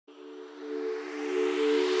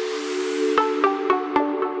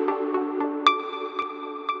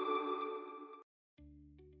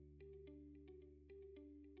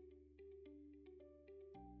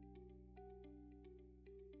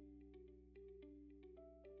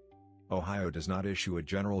Ohio does not issue a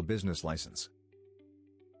general business license.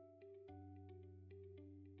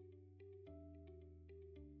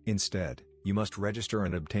 Instead, you must register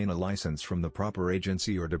and obtain a license from the proper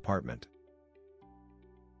agency or department.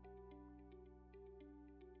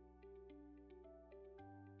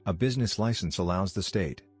 A business license allows the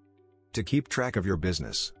state to keep track of your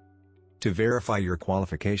business, to verify your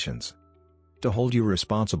qualifications, to hold you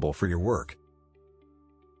responsible for your work.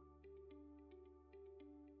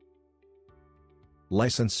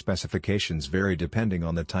 License specifications vary depending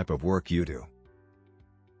on the type of work you do.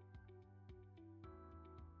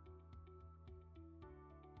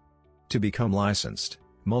 To become licensed,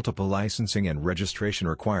 multiple licensing and registration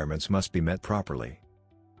requirements must be met properly.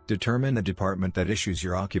 Determine the department that issues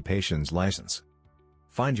your occupation's license.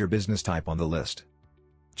 Find your business type on the list.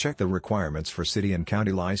 Check the requirements for city and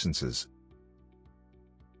county licenses.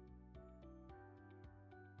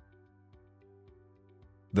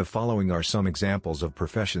 The following are some examples of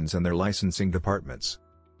professions and their licensing departments.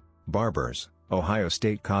 Barbers, Ohio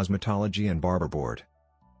State Cosmetology and Barber Board.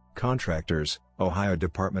 Contractors, Ohio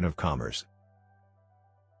Department of Commerce.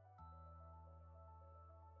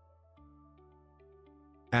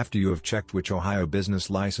 After you have checked which Ohio business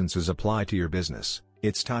licenses apply to your business,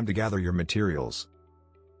 it's time to gather your materials.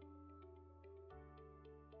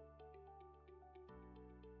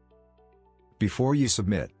 Before you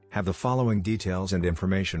submit, have the following details and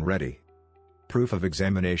information ready. Proof of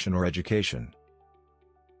examination or education.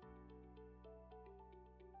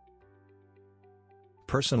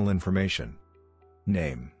 Personal information.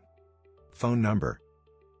 Name. Phone number.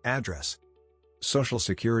 Address. Social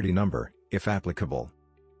Security number, if applicable.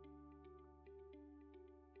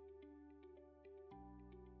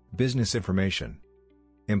 Business information.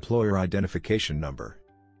 Employer identification number.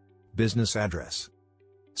 Business address.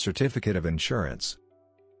 Certificate of insurance.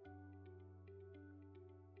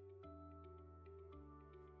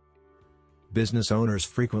 Business owners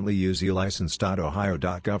frequently use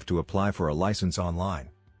elicense.ohio.gov to apply for a license online.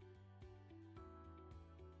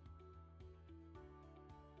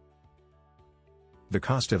 The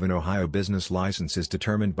cost of an Ohio business license is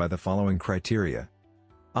determined by the following criteria.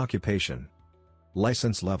 Occupation.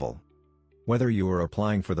 License level. Whether you are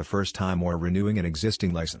applying for the first time or renewing an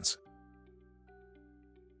existing license.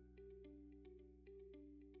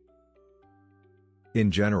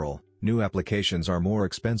 In general, new applications are more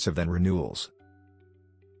expensive than renewals.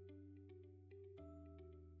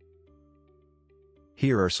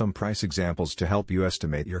 Here are some price examples to help you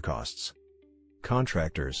estimate your costs.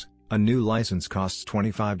 Contractors, a new license costs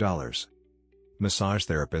 $25. Massage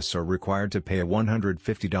therapists are required to pay a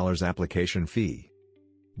 $150 application fee.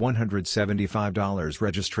 $175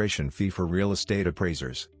 registration fee for real estate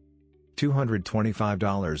appraisers.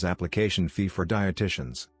 $225 application fee for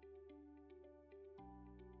dietitians.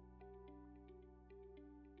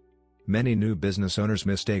 Many new business owners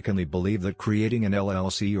mistakenly believe that creating an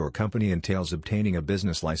LLC or company entails obtaining a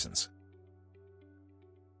business license.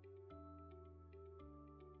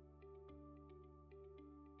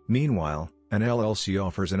 Meanwhile, an LLC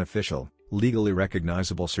offers an official, legally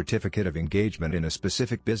recognizable certificate of engagement in a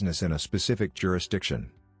specific business in a specific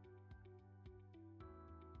jurisdiction.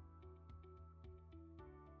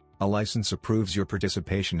 A license approves your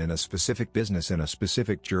participation in a specific business in a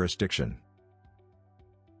specific jurisdiction.